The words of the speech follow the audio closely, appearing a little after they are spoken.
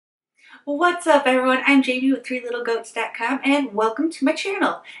What's up, everyone? I'm Jamie with threelittlegoats.com and welcome to my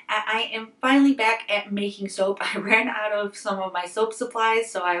channel. I am finally back at making soap. I ran out of some of my soap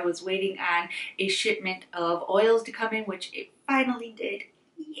supplies, so I was waiting on a shipment of oils to come in, which it finally did.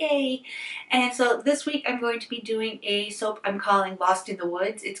 Yay! And so this week I'm going to be doing a soap I'm calling Lost in the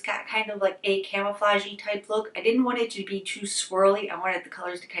Woods. It's got kind of like a camouflage-y type look. I didn't want it to be too swirly. I wanted the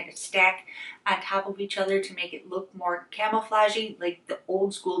colors to kind of stack on top of each other to make it look more camouflagey, like the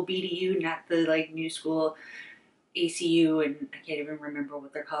old school BDU, not the like new school ACU, and I can't even remember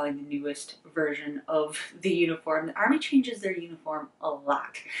what they're calling the newest version of the uniform. The Army changes their uniform a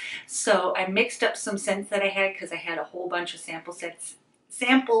lot. So I mixed up some scents that I had because I had a whole bunch of sample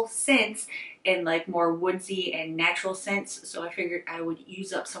scents in like more woodsy and natural scents, so I figured I would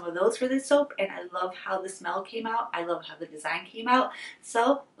use up some of those for this soap, and I love how the smell came out. I love how the design came out.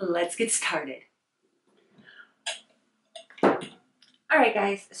 So let's get started. Alright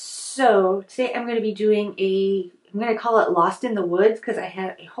guys, so today I'm going to be doing I'm going to call it Lost in the Woods because I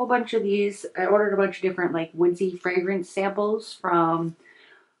had a whole bunch of these. I ordered a bunch of different like woodsy fragrance samples from,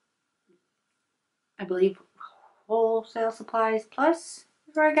 I believe, Wholesale Supplies Plus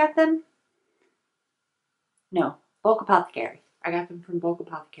is where I got them. No, Bulk Apothecary. I got them from Bulk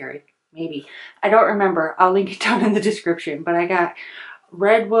Apothecary. Maybe. I don't remember. I'll link it down in the description. But I got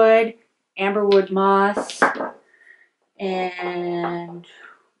redwood, amberwood moss, and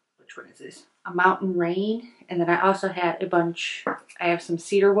which one is this? A mountain rain. And then I also had a bunch. I have some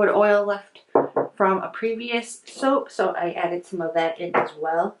cedarwood oil left from a previous soap, so I added some of that in as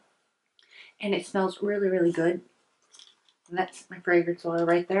well. And it smells really, really good. And that's my fragrance oil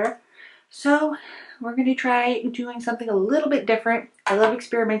right there. So we're going to try doing something a little bit different. I love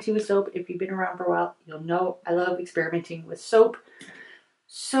experimenting with soap. If you've been around for a while, you'll know I love experimenting with soap.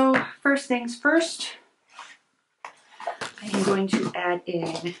 So first things first, I am going to add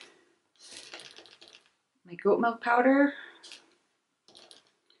in my goat milk powder.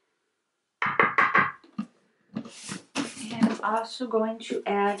 And I'm also going to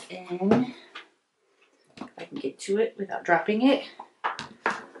add in, if I can get to it without dropping it,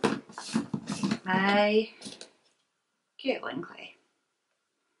 my kaolin clay.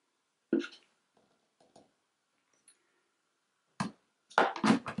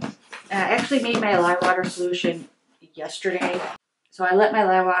 I actually made my lye water solution yesterday, so I let my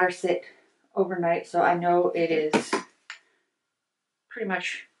lye water sit overnight, so I know it is pretty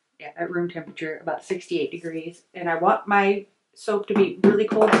much at room temperature, about 68 degrees. And I want my soap to be really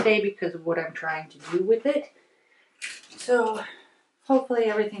cold today because of what I'm trying to do with it. So hopefully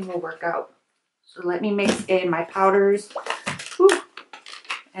everything will work out. So let me mix in my powders. Whew,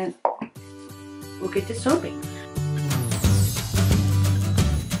 and we'll get to soaping.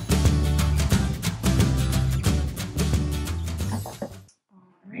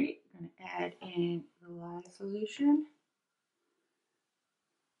 Alright, I'm going to add in the lye solution.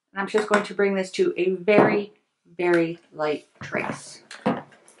 And I'm just going to bring this to a very, very light trace. Alright.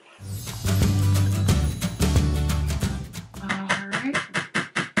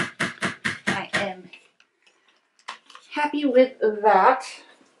 I am happy with that.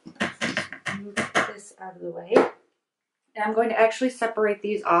 Move this out of the way. And I'm going to actually separate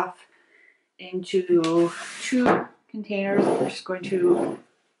these off into two containers. I'm just going to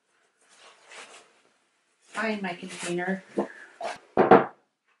find my container.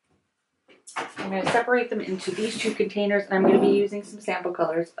 I'm going to separate them into these two containers, and I'm going to be using some sample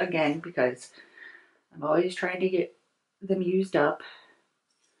colors again because I'm always trying to get them used up.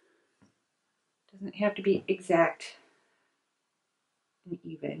 Doesn't have to be exact and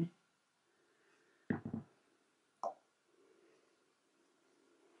even.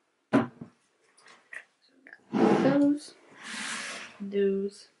 So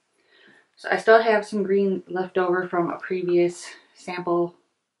those. So I still have some green left over from a previous sample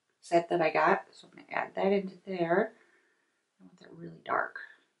set that I got. So I'm going to add that into there. I want that really dark.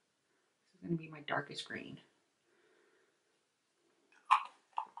 This is going to be my darkest green.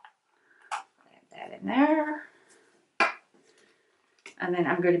 Add that in there. And then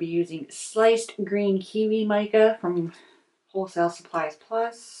I'm going to be using sliced green kiwi mica from Wholesale Supplies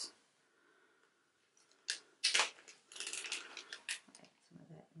Plus.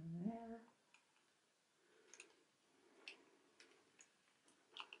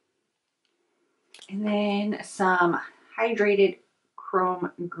 And then some hydrated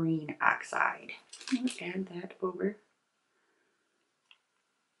chrome green oxide. Let's add that over.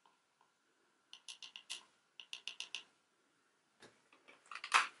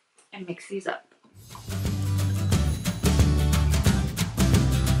 And mix these up.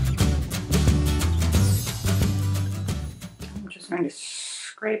 I'm just going to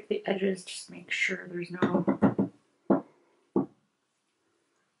scrape the edges, just make sure there's no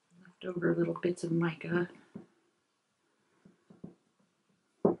leftover little bits of mica.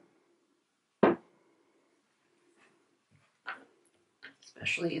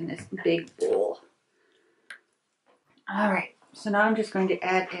 Especially in this big bowl. All right, so now I'm just going to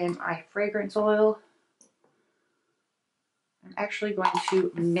add in my fragrance oil. I'm actually going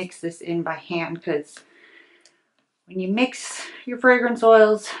to mix this in by hand because when you mix your fragrance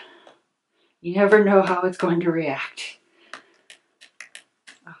oils, you never know how it's going to react.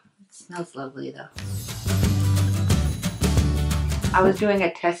 Oh, it smells lovely though. I was doing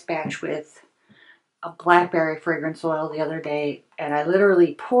a test batch with a blackberry fragrance oil the other day, and I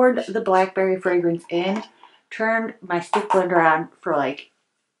literally poured the blackberry fragrance in, turned my stick blender on for like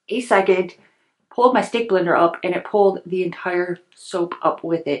a second, pulled my stick blender up, and it pulled the entire soap up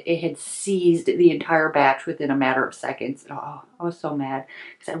with it. It had seized the entire batch within a matter of seconds. Oh, I was so mad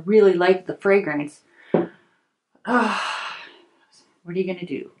because I really liked the fragrance. Oh, what are you gonna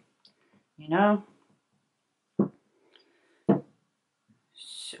do? You know?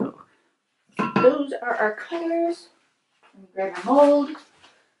 So those are our colors. Let me grab my mold.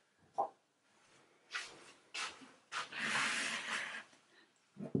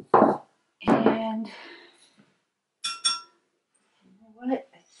 And you know what?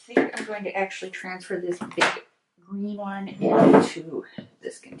 I think I'm going to actually transfer this big green one into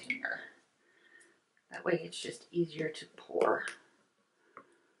this container. That way it's just easier to pour.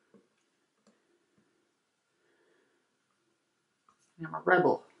 I'm a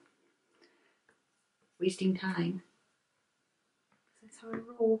rebel. Wasting time. That's how I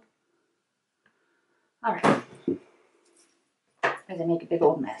roll. Alright. As I make a big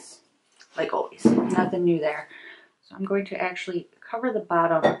old mess. Like always. Nothing new there. So I'm going to actually cover the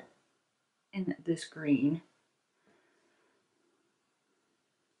bottom in this green.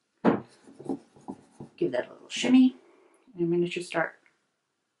 Give that a little shimmy. And I'm going to just start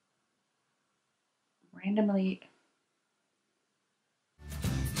randomly .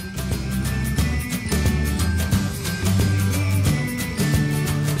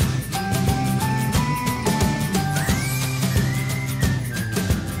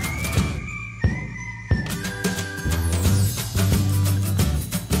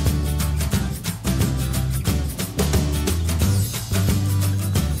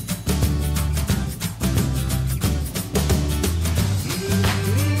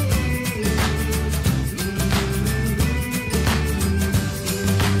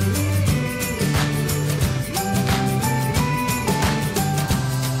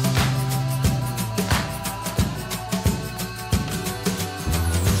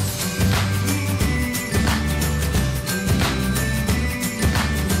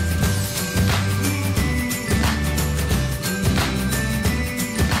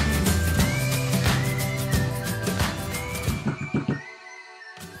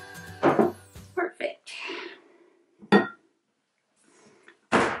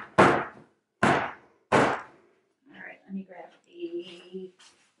 Let me grab a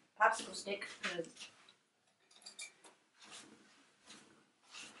popsicle stick because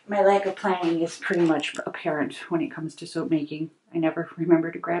my lack of planning is pretty much apparent when it comes to soap making. I never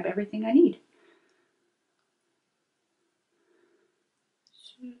remember to grab everything I need.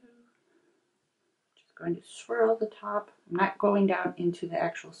 So, just going to swirl the top. I'm not going down into the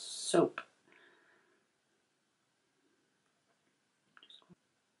actual soap.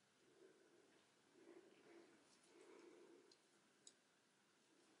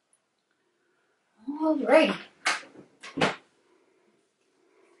 Alrighty. I'm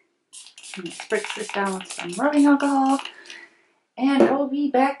going to spritz this down with some rubbing alcohol, and I will be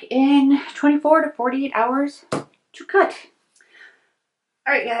back in 24 to 48 hours to cut.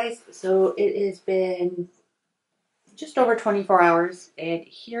 Alright guys, so it has been just over 24 hours, and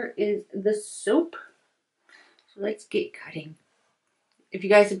here is the soap. So let's get cutting. If you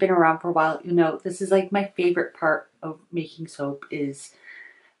guys have been around for a while, you know this is like my favorite part of making soap is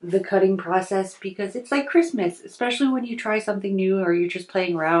the cutting process, because it's like Christmas, especially when you try something new or you're just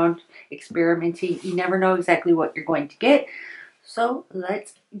playing around, experimenting. You never know exactly what you're going to get. So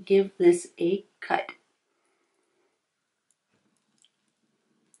let's give this a cut.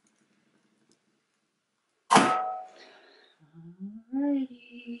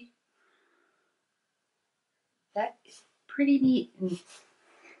 Alrighty. That is pretty neat. And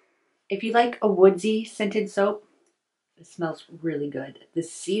if you like a woodsy scented soap, it smells really good. The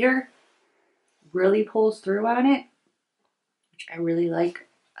cedar really pulls through on it, which I really like.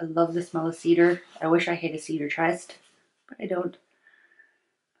 I love the smell of cedar. I wish I had a cedar chest, but I don't.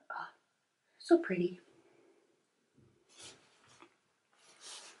 Oh, so pretty.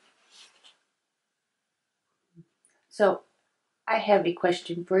 So I have a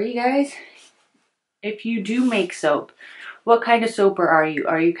question for you guys. If you do make soap, what kind of soaper are you?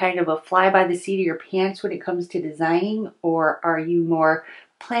 Are you kind of a fly by the seat of your pants when it comes to designing, or are you more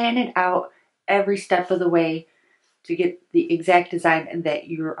planning out every step of the way to get the exact design that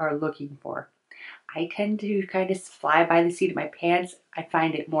you are looking for? I tend to kind of fly by the seat of my pants. I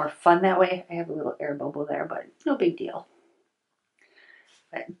find it more fun that way. I have a little air bubble there, but no big deal.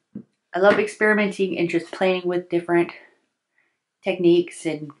 But I love experimenting and just playing with different techniques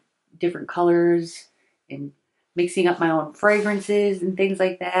and different colors and mixing up my own fragrances and things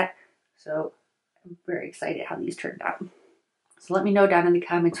like that. So I'm very excited how these turned out. So let me know down in the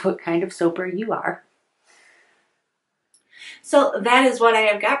comments what kind of soaper you are. So that is what I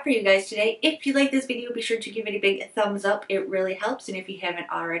have got for you guys today. If you like this video, be sure to give it a big thumbs up. It really helps. And if you haven't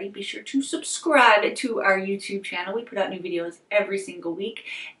already, be sure to subscribe to our YouTube channel. We put out new videos every single week.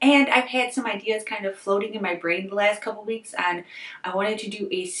 And I've had some ideas kind of floating in my brain the last couple weeks on I wanted to do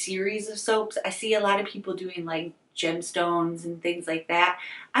a series of soaps. I see a lot of people doing like gemstones and things like that.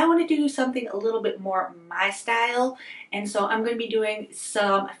 I want to do something a little bit more my style, and so I'm going to be doing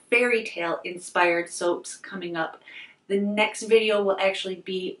some fairy tale inspired soaps coming up. The next video will actually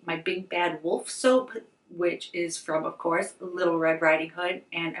be my Big Bad Wolf soap, which is from, of course, Little Red Riding Hood,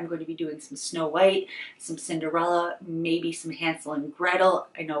 and I'm going to be doing some Snow White, some Cinderella, maybe some Hansel and Gretel,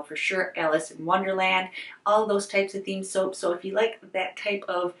 I know for sure Alice in Wonderland, all those types of themed soaps. So if you like that type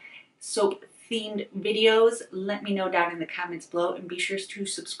of soap themed videos, let me know down in the comments below, and be sure to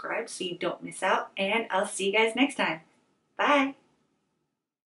subscribe so you don't miss out, and I'll see you guys next time. Bye!